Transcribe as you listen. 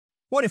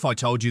What if I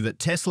told you that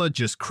Tesla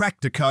just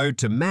cracked the code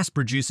to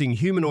mass-producing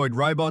humanoid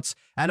robots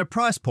at a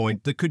price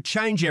point that could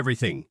change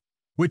everything?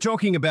 We're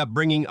talking about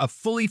bringing a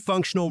fully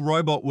functional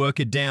robot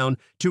worker down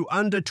to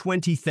under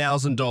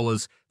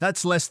 $20,000.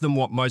 That's less than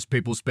what most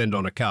people spend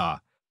on a car.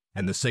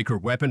 And the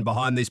secret weapon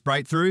behind this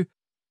breakthrough?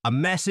 A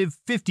massive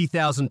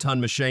 50,000-ton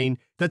machine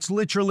that's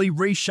literally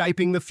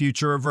reshaping the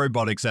future of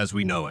robotics as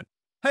we know it.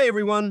 Hey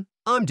everyone,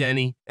 I'm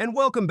Dani, and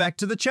welcome back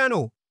to the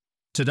channel.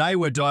 Today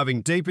we're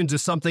diving deep into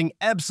something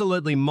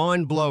absolutely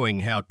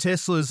mind-blowing: how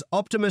Tesla's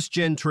Optimus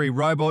Gen 3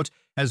 robot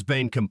has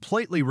been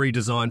completely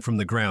redesigned from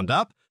the ground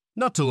up,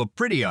 not to look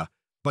prettier,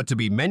 but to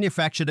be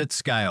manufactured at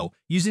scale,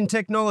 using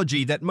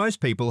technology that most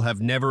people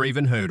have never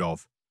even heard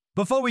of.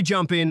 Before we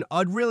jump in,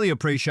 I'd really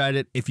appreciate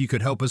it if you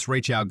could help us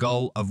reach our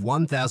goal of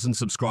 1,000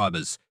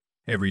 subscribers.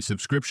 Every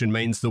subscription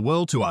means the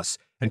world to us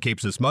and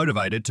keeps us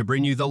motivated to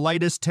bring you the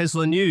latest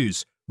Tesla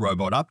news,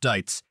 robot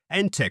updates,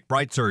 and tech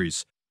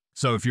breakthroughs.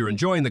 So if you're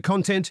enjoying the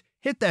content,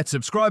 hit that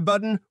subscribe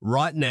button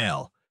right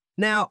now.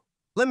 Now,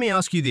 let me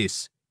ask you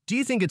this. Do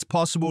you think it's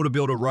possible to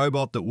build a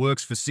robot that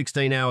works for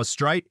 16 hours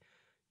straight,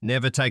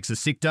 never takes a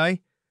sick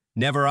day,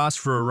 never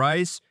asks for a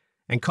raise,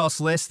 and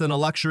costs less than a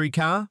luxury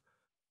car?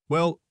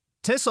 Well,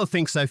 Tesla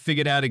thinks they've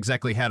figured out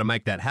exactly how to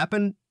make that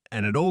happen,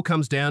 and it all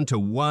comes down to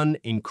one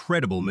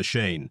incredible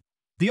machine.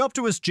 The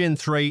Optimus Gen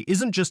 3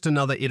 isn't just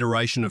another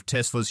iteration of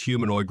Tesla's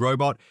humanoid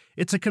robot,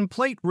 it's a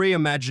complete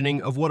reimagining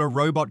of what a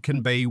robot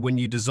can be when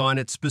you design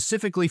it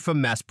specifically for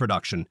mass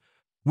production.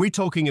 We're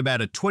talking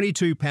about a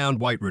 22-pound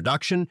weight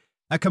reduction,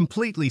 a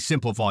completely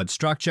simplified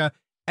structure,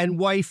 and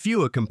way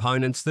fewer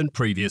components than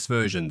previous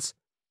versions.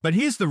 But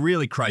here's the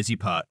really crazy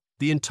part.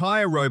 The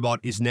entire robot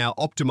is now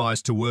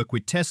optimized to work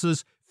with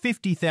Tesla's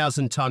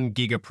 50,000-ton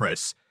Giga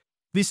Press.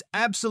 This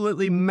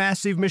absolutely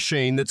massive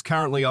machine that's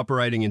currently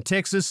operating in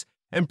Texas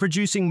and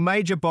producing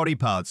major body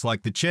parts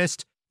like the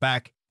chest,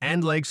 back,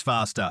 and legs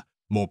faster,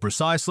 more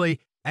precisely,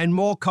 and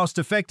more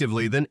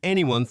cost-effectively than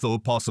anyone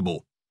thought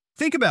possible.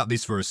 Think about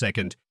this for a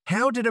second.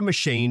 How did a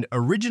machine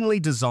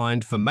originally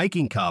designed for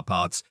making car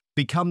parts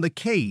become the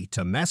key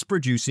to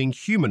mass-producing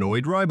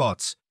humanoid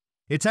robots?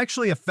 It's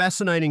actually a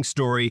fascinating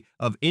story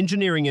of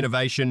engineering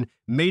innovation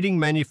meeting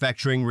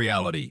manufacturing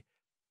reality.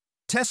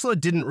 Tesla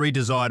didn't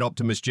redesign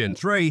Optimus Gen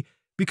 3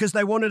 because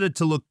they wanted it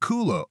to look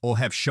cooler or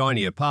have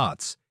shinier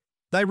parts.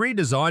 They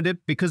redesigned it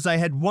because they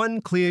had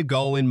one clear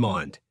goal in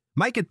mind: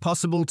 make it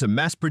possible to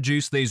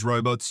mass-produce these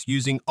robots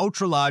using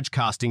ultra-large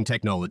casting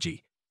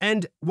technology.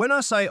 And when I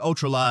say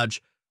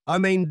ultra-large, I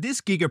mean this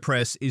Giga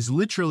Press is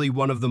literally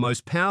one of the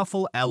most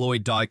powerful alloy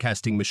die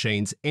casting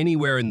machines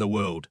anywhere in the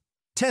world.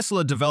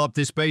 Tesla developed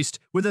this beast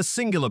with a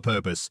singular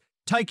purpose: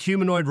 take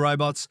humanoid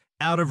robots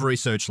out of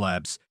research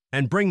labs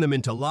and bring them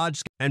into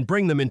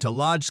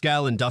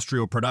large-scale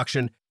industrial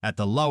production at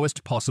the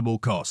lowest possible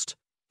cost.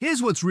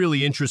 Here's what's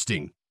really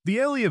interesting. The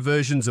earlier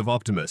versions of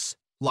Optimus,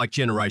 like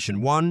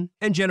Generation 1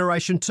 and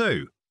Generation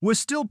 2, were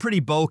still pretty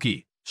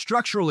bulky,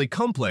 structurally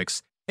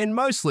complex, and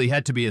mostly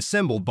had to be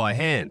assembled by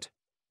hand.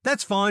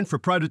 That's fine for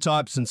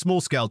prototypes and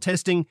small-scale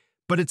testing,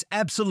 but it's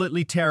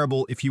absolutely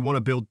terrible if you want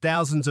to build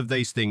thousands of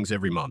these things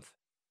every month.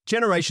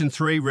 Generation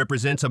 3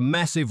 represents a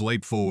massive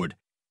leap forward.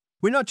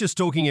 We're not just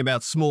talking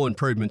about small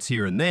improvements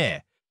here and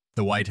there.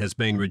 The weight has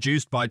been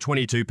reduced by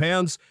 22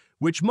 pounds,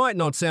 which might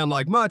not sound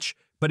like much,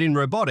 but in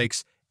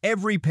robotics,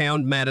 every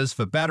pound matters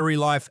for battery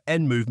life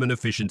and movement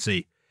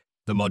efficiency.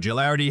 The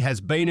modularity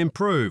has been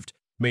improved,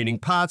 meaning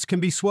parts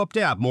can be swapped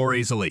out more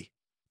easily.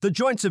 The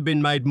joints have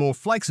been made more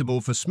flexible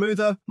for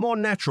smoother, more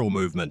natural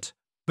movement.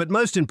 But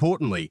most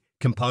importantly,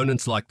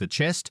 components like the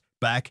chest,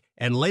 back,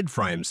 and lead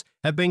frames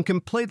have been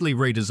completely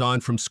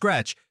redesigned from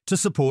scratch to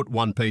support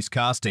one-piece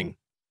casting.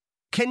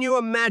 Can you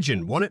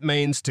imagine what it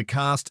means to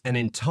cast an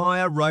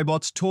entire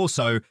robot's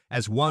torso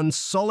as one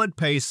solid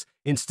piece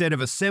instead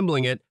of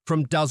assembling it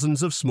from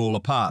dozens of smaller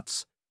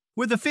parts?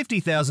 With a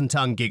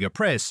 50,000-ton Giga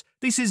Press,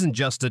 this isn't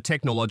just a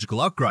technological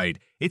upgrade,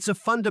 it's a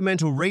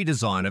fundamental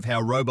redesign of how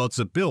robots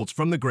are built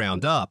from the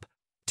ground up.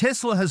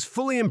 Tesla has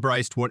fully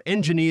embraced what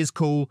engineers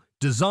call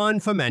design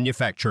for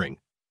manufacturing.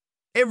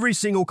 Every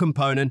single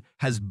component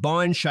has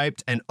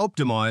bind-shaped and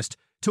optimized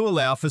to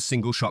allow for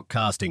single-shot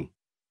casting.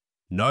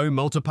 No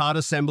multi-part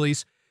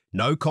assemblies,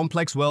 no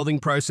complex welding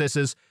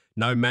processes,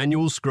 no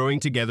manual screwing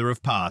together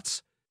of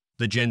parts.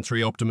 The Gen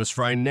 3 Optimus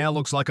frame now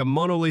looks like a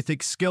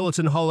monolithic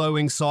skeleton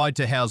hollowing side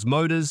to house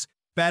motors,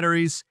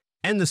 batteries,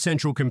 and the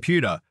central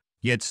computer,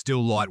 yet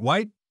still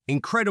lightweight,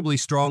 incredibly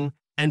strong,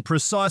 and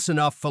precise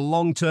enough for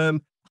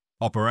long-term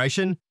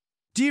operation.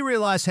 Do you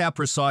realize how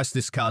precise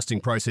this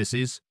casting process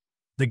is?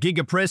 The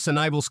Giga Press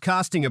enables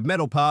casting of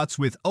metal parts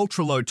with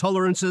ultra-low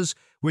tolerances.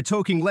 We're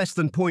talking less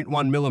than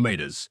 0.1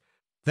 millimeters.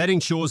 That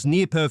ensures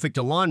near-perfect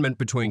alignment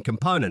between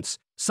components,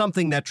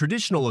 something that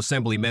traditional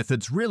assembly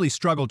methods really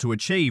struggle to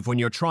achieve when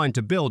you're trying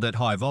to build at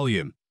high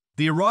volume.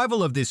 The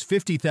arrival of this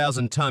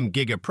 50,000-ton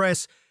Giga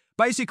Press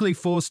basically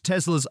forced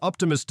Tesla's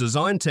Optimus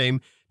design team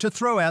to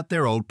throw out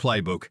their old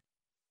playbook.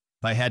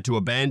 They had to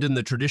abandon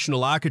the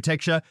traditional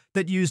architecture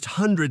that used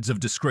hundreds of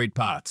discrete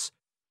parts.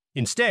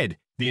 Instead,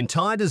 The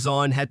entire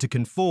design had to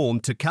conform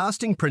to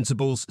casting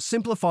principles,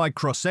 simplified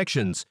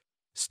cross-sections,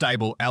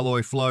 stable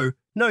alloy flow,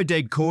 no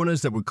dead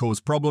corners that would cause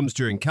problems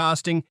during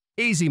casting,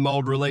 easy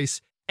mold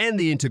release, and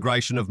the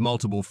integration of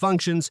multiple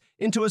functions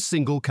into a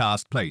single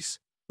cast piece.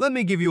 Let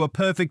me give you a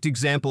perfect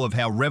example of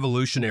how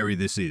revolutionary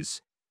this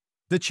is.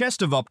 The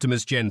chest of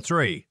Optimus Gen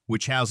 3,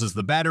 which houses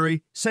the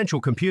battery, central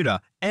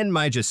computer, and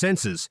major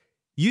sensors,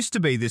 used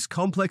to be this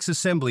complex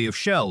assembly of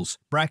shells,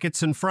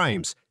 brackets, and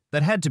frames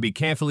that had to be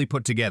carefully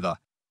put together.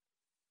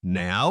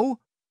 Now,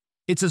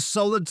 it's a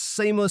solid,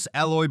 seamless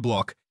alloy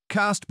block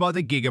cast by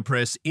the Giga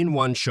Press in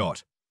one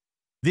shot.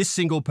 This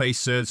single piece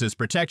serves as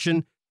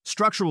protection,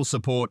 structural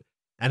support,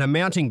 and a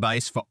mounting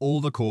base for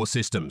all the core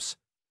systems.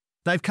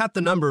 They've cut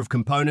the number of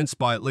components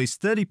by at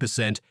least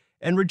 30%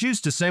 and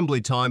reduced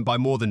assembly time by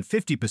more than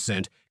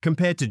 50%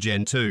 compared to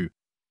Gen 2.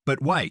 But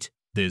wait,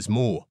 there's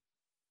more.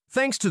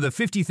 Thanks to the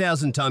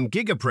 50,000-ton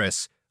Giga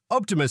Press,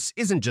 Optimus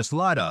isn't just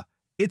lighter,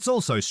 it's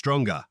also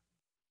stronger.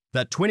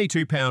 That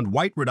 22-pound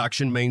weight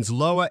reduction means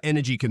lower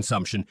energy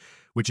consumption,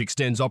 which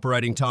extends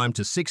operating time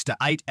to 6 to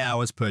 8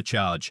 hours per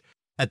charge.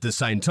 At the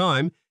same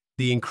time,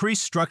 the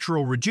increased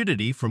structural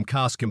rigidity from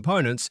cast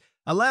components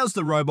allows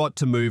the robot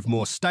to move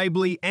more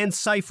stably and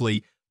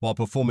safely while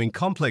performing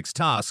complex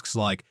tasks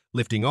like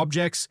lifting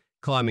objects,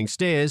 climbing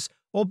stairs,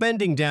 or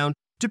bending down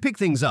to pick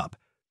things up.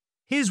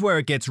 Here's where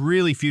it gets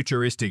really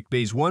futuristic.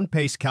 These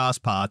one-piece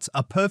cast parts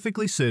are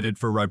perfectly suited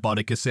for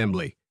robotic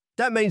assembly.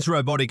 That means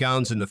robotic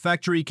arms in the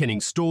factory can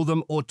install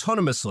them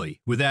autonomously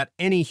without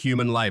any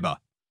human labor.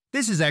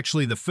 This is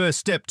actually the first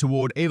step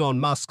toward Elon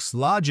Musk's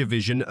larger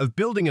vision of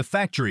building a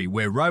factory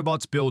where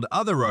robots build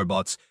other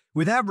robots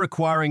without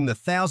requiring the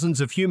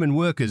thousands of human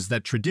workers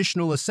that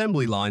traditional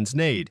assembly lines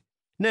need.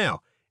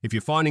 Now, if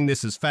you're finding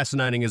this as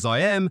fascinating as I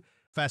am,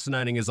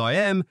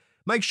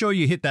 make sure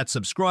you hit that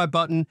subscribe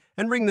button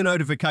and ring the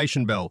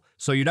notification bell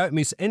so you don't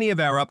miss any of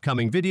our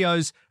upcoming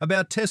videos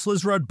about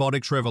Tesla's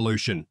robotics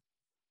revolution.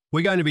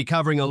 We're going to be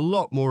covering a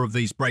lot more of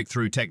these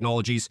breakthrough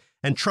technologies,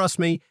 and trust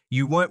me,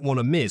 you won't want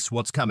to miss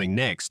what's coming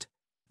next.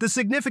 The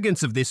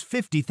significance of this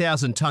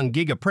 50,000-ton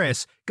Giga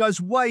Press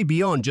goes way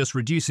beyond just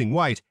reducing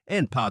weight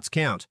and parts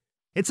count.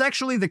 It's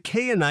actually the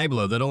key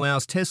enabler that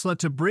allows Tesla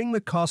to bring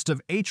the cost of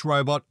each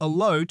robot a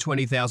low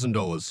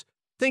 $20,000.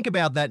 Think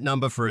about that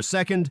number for a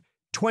second,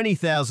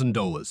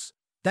 $20,000.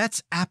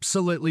 That's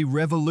absolutely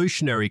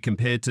revolutionary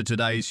compared to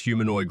today's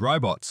humanoid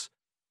robots.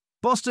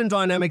 Boston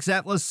Dynamics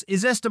Atlas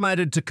is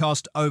estimated to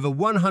cost over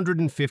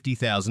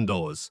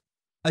 $150,000.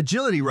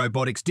 Agility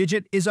Robotics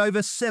Digit is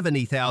over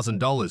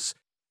 $70,000.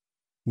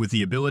 With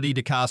the ability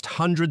to cast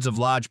hundreds of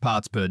large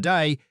parts per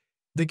day,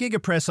 the Giga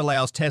Press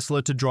allows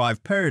Tesla to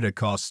drive per-unit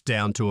costs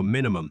down to a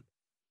minimum.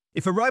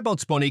 If a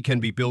robot's body can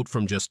be built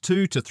from just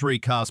 2 to 3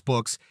 cast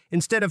blocks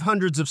instead of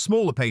hundreds of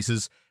smaller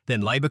pieces, then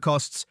labor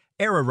costs,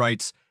 error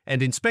rates,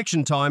 and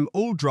inspection time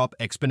all drop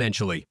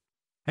exponentially.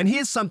 And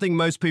here's something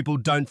most people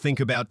don't think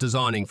about: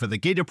 designing for the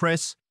Giga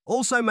Press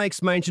also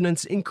makes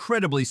maintenance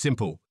incredibly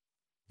simple.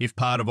 If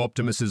part of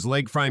Optimus's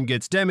leg frame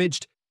gets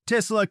damaged,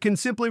 Tesla can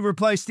simply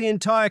replace the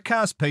entire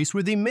cast piece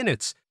within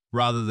minutes,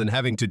 rather than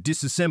having to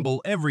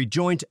disassemble every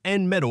joint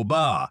and metal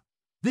bar.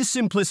 This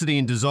simplicity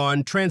in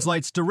design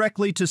translates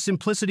directly to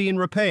simplicity in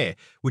repair,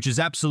 which is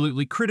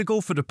absolutely critical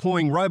for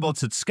deploying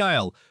robots at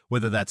scale,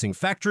 whether that's in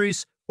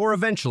factories or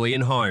eventually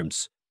in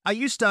homes. Are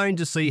you starting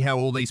to see how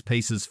all these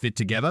pieces fit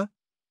together?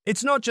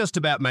 It's not just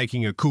about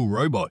making a cool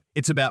robot,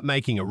 it's about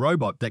making a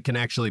robot that can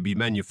actually be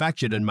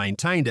manufactured and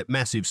maintained at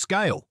massive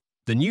scale.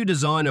 The new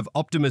design of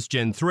Optimus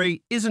Gen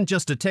 3 isn't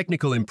just a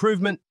technical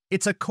improvement,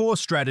 it's a core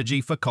strategy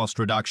for cost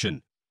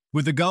reduction.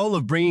 With the goal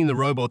of bringing the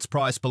robot's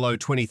price below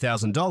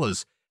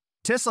 $20,000,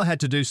 Tesla had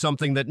to do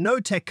something that no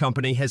tech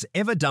company has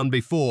ever done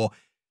before: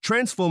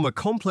 transform a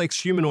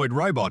complex humanoid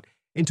robot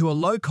into a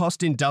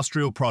low-cost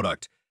industrial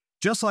product,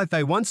 just like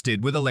they once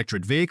did with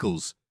electric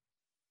vehicles.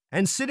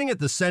 And sitting at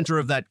the center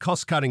of that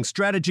cost-cutting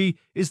strategy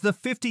is the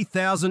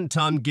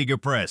 50,000-ton Giga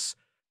Press.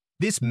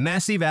 This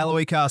massive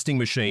alloy casting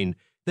machine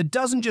that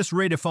doesn't just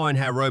redefine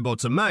how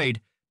robots are made,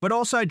 but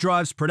also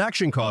drives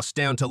production costs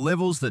down to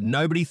levels that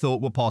nobody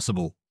thought were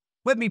possible.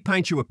 Let me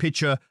paint you a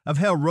picture of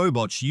how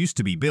robots used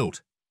to be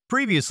built.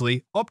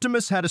 Previously,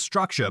 Optimus had a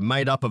structure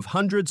made up of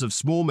hundreds of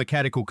small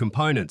mechanical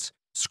components: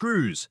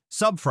 screws,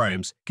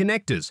 subframes,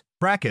 connectors,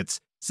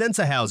 brackets,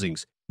 sensor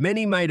housings,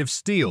 many made of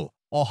steel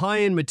or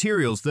high-end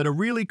materials that are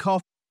really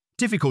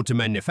difficult to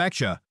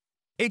manufacture.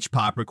 Each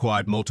part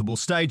required multiple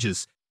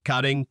stages: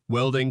 cutting,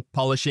 welding,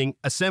 polishing,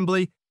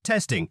 assembly,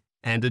 testing,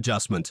 and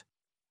adjustment.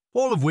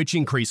 All of which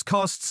increased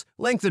costs,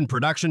 lengthened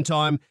production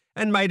time,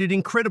 and made it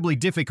incredibly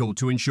difficult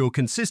to ensure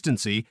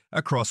consistency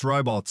across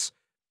robots.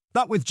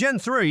 But with Gen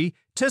 3,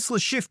 Tesla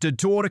shifted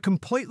toward a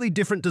completely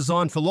different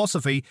design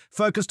philosophy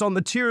focused on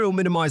material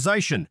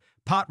minimization,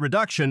 part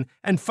reduction,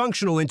 and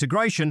functional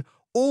integration,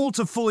 all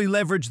to fully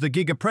leverage the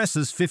Giga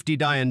Press's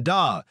 50-day and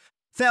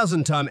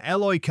 1,000-ton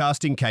alloy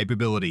casting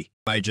capability.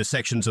 Major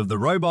sections of the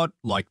robot,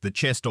 like the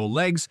chest or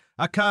legs,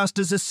 are cast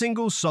as a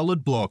single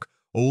solid block.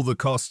 All the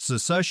costs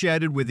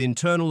associated with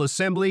internal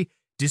assembly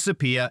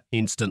disappear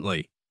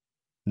instantly.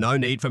 No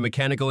need for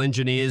mechanical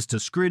engineers to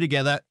screw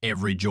together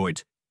every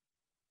joint.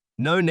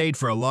 No need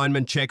for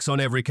alignment checks on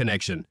every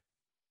connection.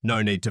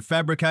 No need to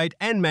fabricate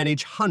and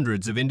manage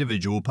hundreds of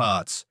individual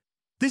parts.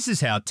 This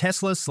is how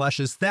Tesla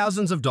slashes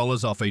thousands of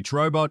dollars off each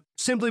robot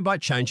simply by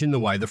changing the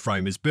way the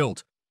frame is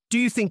built. Do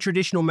you think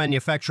traditional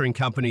manufacturing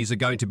companies are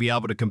going to be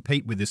able to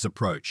compete with this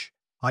approach?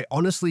 I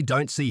honestly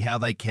don't see how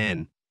they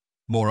can.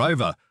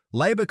 Moreover,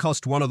 labour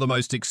cost, one of the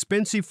most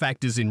expensive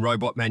factors in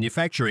robot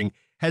manufacturing,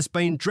 has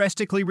been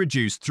drastically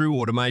reduced through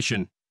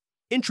automation.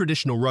 In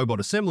traditional robot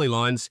assembly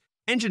lines,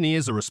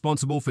 engineers are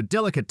responsible for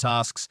delicate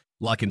tasks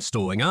like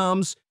installing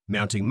arms,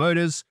 mounting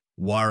motors,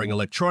 wiring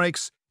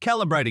electronics,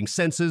 calibrating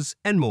sensors,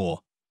 and more.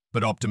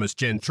 But Optimus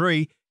Gen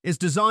 3 is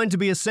designed to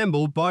be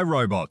assembled by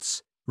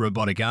robots.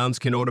 Robotic arms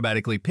can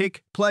automatically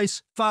pick,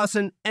 place,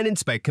 fasten, and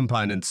inspect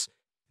components.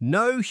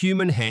 No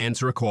human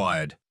hands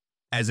required.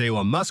 As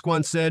Elon Musk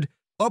once said,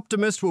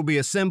 Optimus will be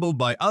assembled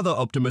by other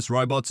Optimus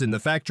robots in the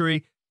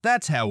factory.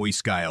 That's how we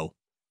scale.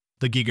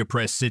 The Giga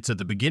Press sits at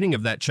the beginning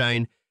of that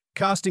chain,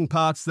 casting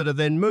parts that are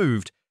then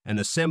moved and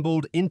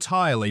assembled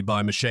entirely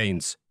by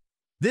machines.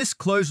 This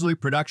closed-loop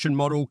production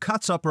model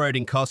cuts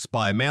operating costs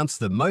by amounts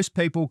that most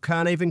people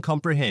can't even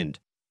comprehend.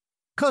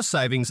 Cost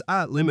savings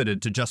aren't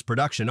limited to just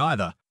production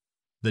either.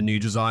 The new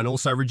design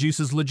also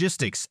reduces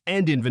logistics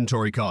and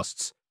inventory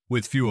costs.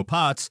 With fewer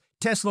parts,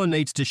 Tesla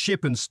needs to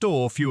ship and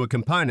store fewer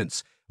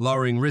components,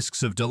 lowering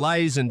risks of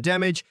delays and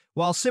damage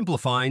while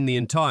simplifying the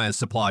entire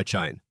supply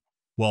chain.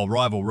 While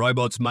rival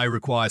robots may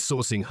require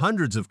sourcing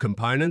hundreds of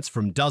components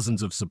from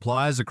dozens of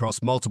suppliers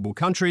across multiple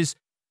countries,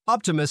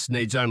 Optimus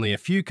needs only a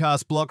few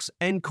cast blocks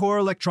and core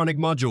electronic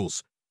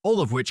modules,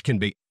 all of which can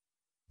be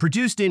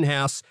produced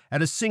in-house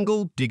at a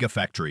single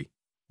gigafactory.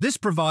 This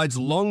provides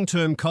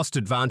long-term cost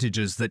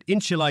advantages that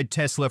insulate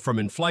Tesla from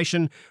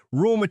inflation,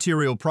 raw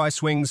material price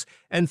swings,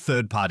 and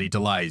third-party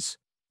delays.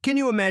 Can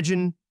you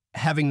imagine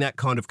having that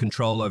kind of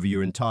control over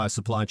your entire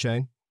supply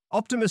chain?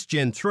 Optimus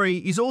Gen 3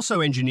 is also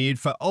engineered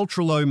for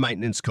ultra-low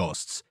maintenance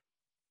costs.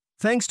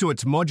 Thanks to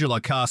its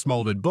modular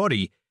cast-molded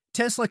body,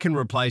 Tesla can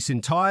replace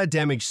entire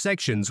damaged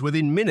sections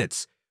within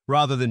minutes,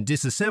 rather than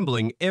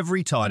disassembling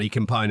every tiny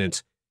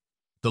component.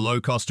 The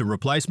low cost of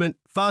replacement,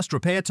 fast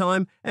repair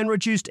time, and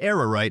reduced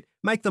error rate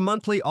make the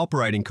monthly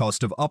operating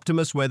cost of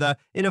Optimus, whether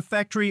in a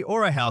factory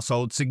or a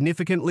household,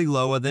 significantly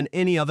lower than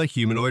any other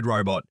humanoid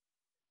robot.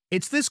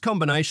 It's this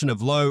combination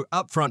of low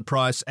upfront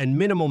price and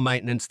minimal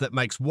maintenance that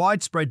makes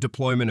widespread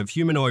deployment of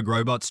humanoid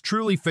robots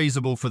truly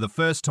feasible for the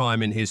first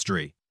time in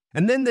history.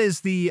 And then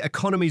there's the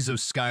economies of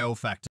scale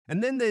factor.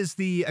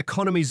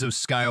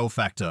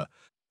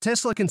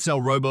 Tesla can sell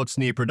robots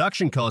near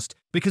production cost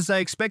because they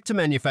expect to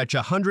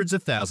manufacture hundreds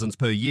of thousands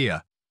per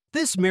year.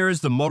 This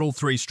mirrors the Model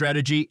 3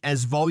 strategy.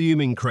 As volume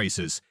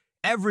increases,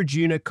 average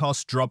unit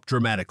costs drop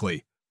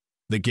dramatically.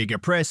 The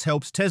Giga Press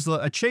helps Tesla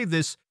achieve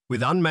this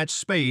with unmatched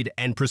speed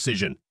and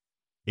precision.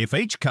 If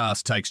each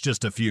cast takes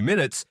just a few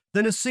minutes,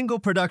 then a single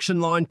production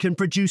line can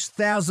produce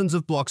thousands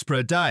of blocks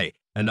per day,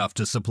 enough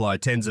to supply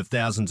tens of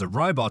thousands of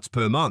robots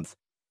per month.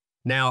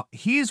 Now,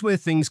 here's where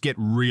things get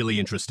really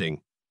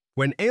interesting.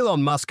 When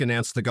Elon Musk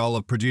announced the goal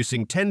of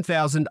producing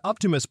 10,000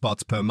 Optimus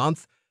bots per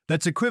month,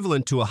 that's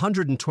equivalent to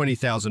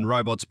 120,000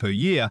 robots per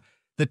year,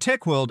 the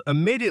tech world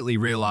immediately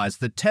realized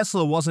that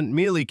Tesla wasn't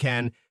merely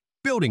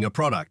building a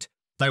product.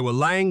 They were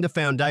laying the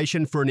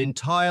foundation for an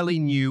entirely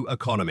new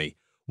economy,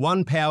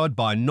 one powered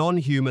by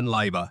non-human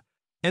labor.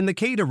 And the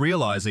key to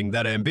realizing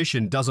that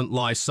ambition doesn't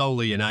lie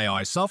solely in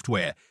AI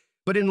software,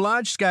 but in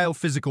large-scale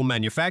physical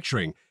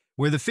manufacturing,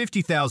 where the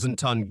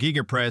 50,000-ton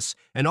Giga Press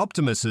and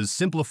Optimus's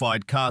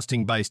simplified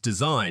casting-based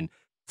design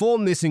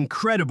form this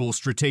incredible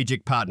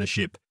strategic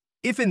partnership.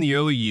 If in the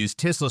early years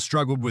Tesla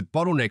struggled with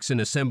bottlenecks in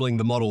assembling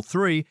the Model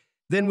 3,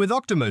 then with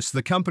Optimus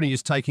the company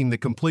is taking the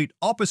complete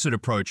opposite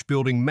approach,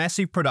 building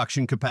massive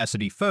production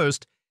capacity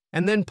first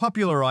and then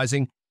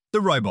popularizing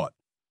the robot.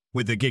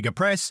 With the Giga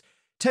Press,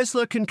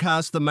 Tesla can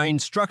cast the main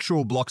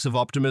structural blocks of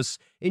Optimus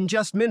in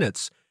just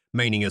minutes,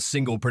 meaning a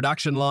single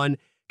production line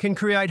can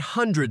create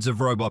hundreds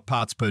of robot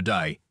parts per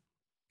day.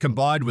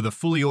 Combined with a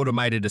fully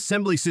automated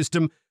assembly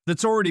system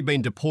that's already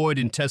been deployed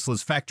in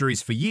Tesla's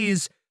factories for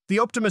years, the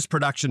Optimus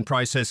production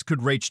process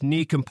could reach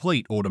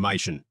near-complete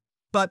automation.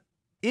 But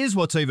here's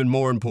what's even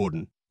more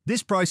important.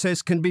 This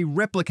process can be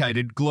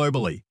replicated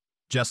globally.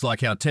 Just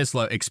like how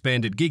Tesla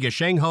expanded Giga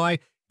Shanghai,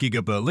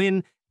 Giga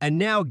Berlin, and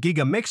now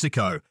Giga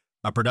Mexico,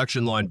 a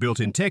production line built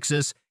in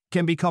Texas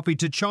can be copied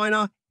to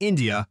China,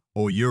 India,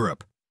 or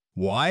Europe.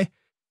 Why?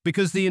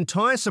 Because the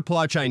entire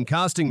supply chain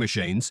casting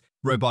machines,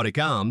 robotic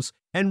arms,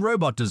 and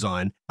robot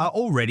design are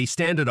already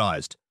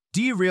standardized.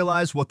 Do you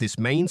realize what this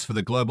means for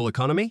the global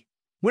economy?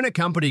 When a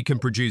company can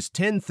produce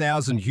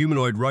 10,000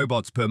 humanoid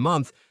robots per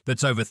month,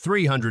 that's over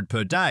 300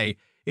 per day,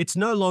 it's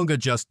no longer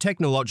just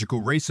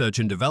technological research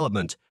and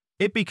development.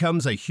 It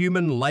becomes a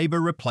human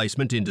labor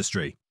replacement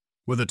industry.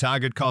 With a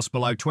target cost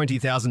below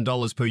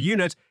 $20,000 per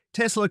unit,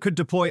 Tesla could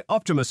deploy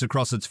Optimus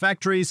across its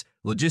factories,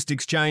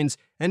 logistics chains,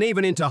 and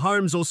even into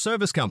homes or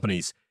service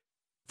companies.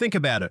 Think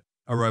about it.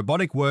 A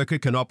robotic worker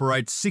can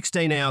operate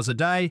 16 hours a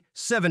day,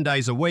 7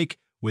 days a week,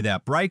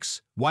 without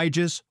breaks,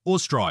 wages, or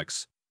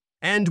strikes.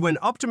 And when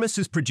Optimus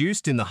is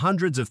produced in the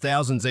hundreds of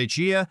thousands each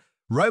year,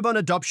 robot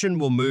adoption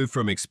will move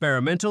from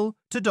experimental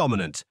to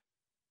dominant.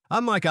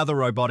 Unlike other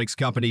robotics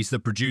companies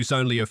that produce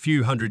only a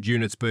few hundred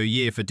units per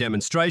year for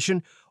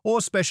demonstration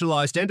or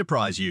specialized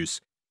enterprise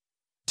use,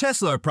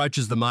 Tesla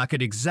approaches the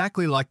market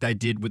exactly like they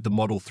did with the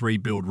Model 3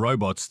 build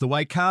robots the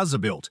way cars are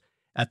built,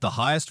 at the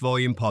highest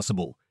volume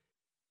possible.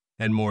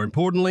 And more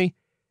importantly,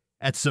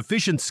 at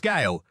sufficient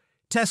scale,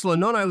 Tesla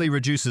not only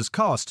reduces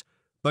cost,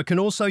 but can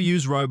also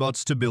use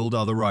robots to build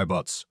other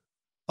robots.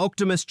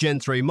 Optimus Gen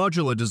 3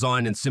 modular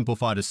design and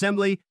simplified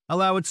assembly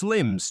allow its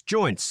limbs,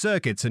 joints,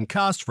 circuits, and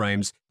cast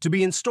frames to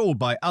be installed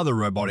by other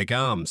robotic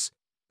arms.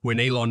 When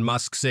Elon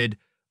Musk said,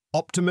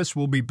 "Optimus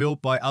will be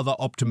built by other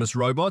Optimus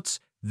robots,"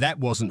 that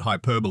wasn't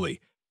hyperbole.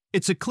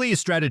 It's a clear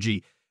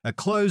strategy, a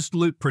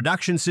closed-loop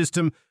production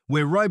system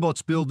where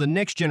robots build the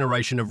next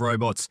generation of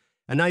robots,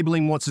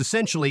 enabling what's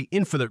essentially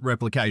infinite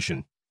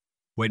replication.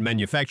 When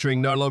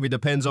manufacturing no longer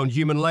depends on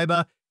human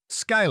labor,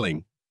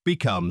 scaling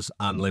becomes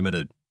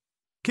unlimited.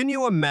 Can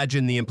you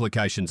imagine the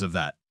implications of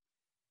that?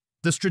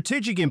 The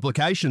strategic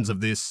implications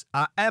of this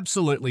are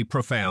absolutely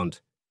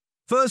profound.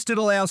 First, it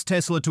allows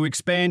Tesla to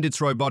expand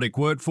its robotic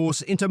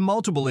workforce into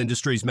multiple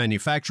industries: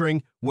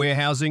 manufacturing,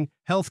 warehousing,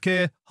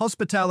 healthcare,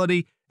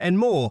 hospitality, and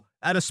more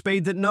at a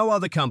speed that no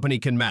other company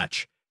can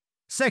match.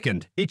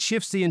 Second, it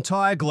shifts the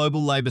entire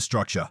global labor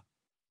structure.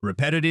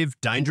 Repetitive,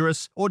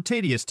 dangerous, or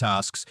tedious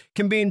tasks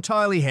can be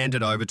entirely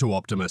handed over to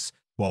Optimus,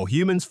 while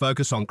humans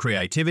focus on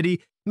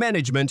creativity,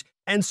 management,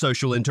 and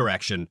social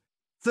interaction.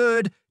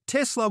 Third,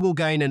 Tesla will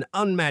gain an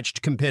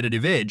unmatched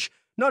competitive edge,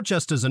 not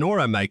just as an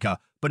automaker,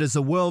 but as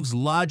the world's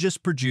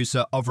largest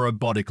producer of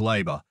robotic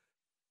labor.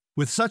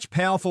 With such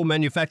powerful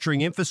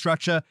manufacturing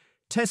infrastructure,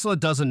 Tesla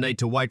doesn't need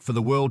to wait for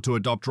the world to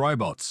adopt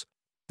robots.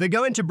 They're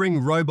going to bring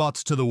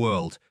robots to the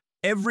world.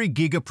 Every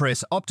Giga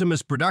Press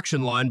Optimus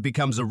production line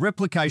becomes a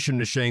replication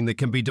machine that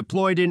can be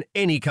deployed in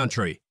any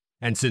country.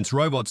 And since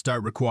robots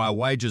don't require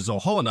wages or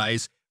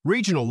holidays,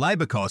 regional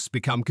labor costs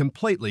become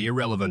completely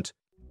irrelevant.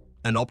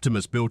 An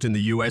Optimus built in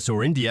the US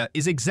or India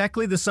is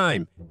exactly the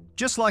same,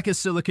 just like a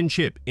silicon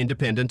chip,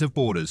 independent of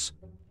borders.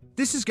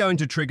 This is going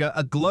to trigger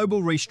a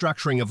global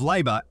restructuring of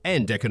labor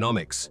and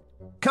economics.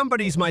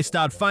 Companies may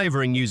start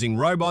favoring using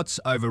robots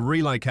over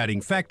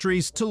relocating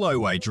factories to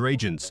low-wage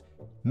regions.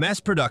 Mass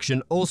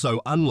production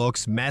also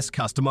unlocks mass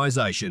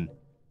customization.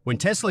 When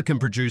Tesla can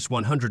produce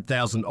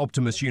 100,000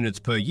 Optimus units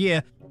per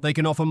year, they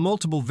can offer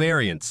multiple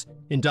variants: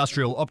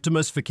 Industrial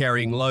Optimus for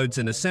carrying loads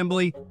and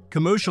assembly,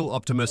 Commercial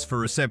Optimus for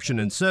reception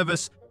and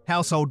service,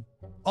 Household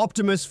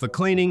Optimus for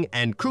cleaning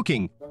and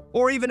cooking,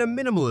 or even a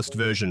minimalist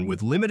version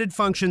with limited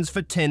functions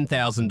for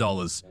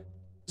 $10,000.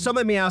 So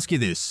let me ask you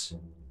this.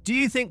 Do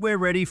you think we're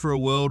ready for a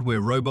world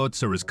where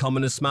robots are as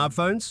common as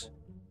smartphones?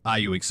 Are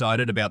you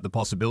excited about the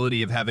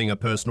possibility of having a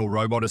personal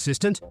robot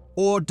assistant,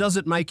 or does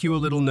it make you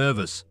a little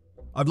nervous?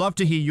 I'd love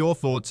to hear your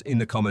thoughts in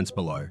the comments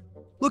below.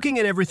 Looking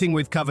at everything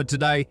we've covered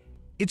today,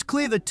 it's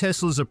clear that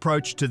Tesla's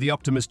approach to the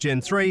Optimus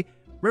Gen 3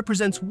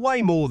 represents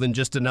way more than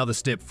just another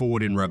step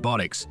forward in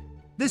robotics.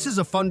 This is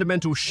a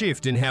fundamental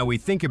shift in how we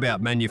think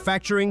about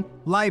manufacturing,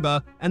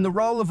 labor, and the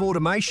role of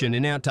automation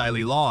in our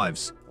daily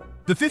lives.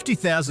 The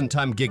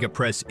 50,000-ton Giga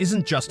Press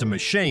isn't just a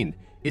machine,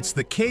 it's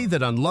the key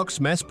that unlocks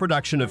mass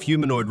production of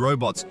humanoid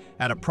robots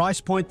at a price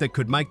point that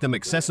could make them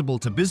accessible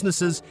to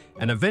businesses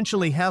and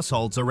eventually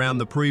households around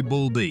the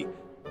pre-build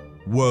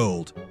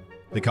world.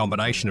 The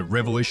combination of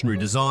revolutionary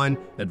design,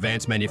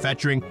 advanced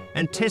manufacturing,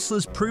 and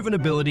Tesla's proven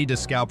ability to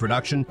scale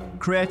production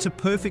creates a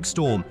perfect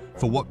storm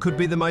for what could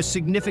be the most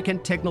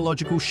significant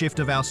technological shift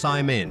of our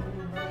time in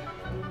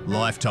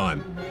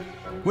lifetime.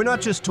 We're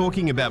not just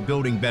talking about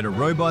building better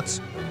robots,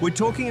 we're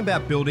talking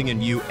about building a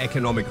new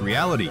economic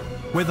reality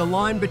where the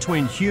line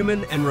between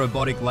human and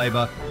robotic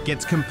labor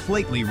gets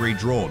completely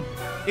redrawn.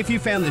 If you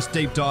found this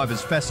deep dive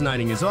as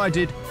fascinating as I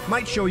did,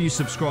 make sure you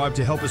subscribe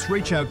to help us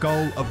reach our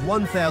goal of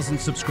 1,000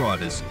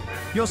 subscribers.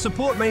 Your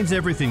support means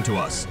everything to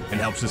us and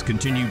helps us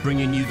continue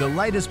bringing you the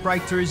latest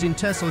breakthroughs in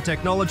Tesla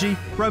technology,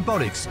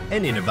 robotics,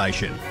 and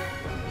innovation.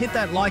 Hit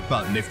that like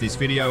button if this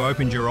video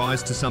opened your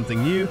eyes to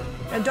something new,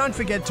 and don't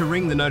forget to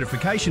ring the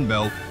notification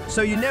bell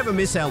so you never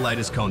miss our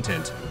latest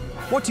content.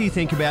 What do you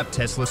think about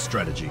Tesla's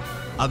strategy?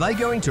 Are they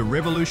going to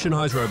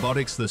revolutionize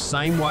robotics the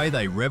same way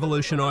they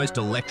revolutionized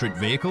electric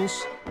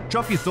vehicles?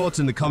 Drop your thoughts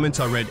in the comments.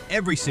 I read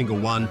every single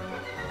one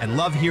and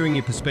love hearing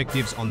your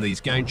perspectives on these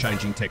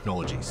game-changing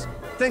technologies.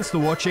 Thanks for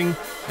watching,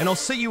 and I'll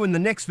see you in the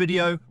next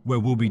video where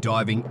we'll be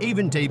diving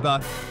even deeper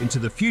into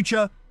the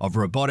future of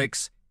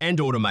robotics and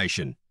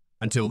automation.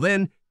 Until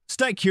then,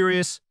 stay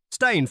curious,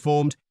 stay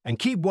informed, and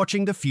keep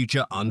watching the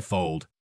future unfold.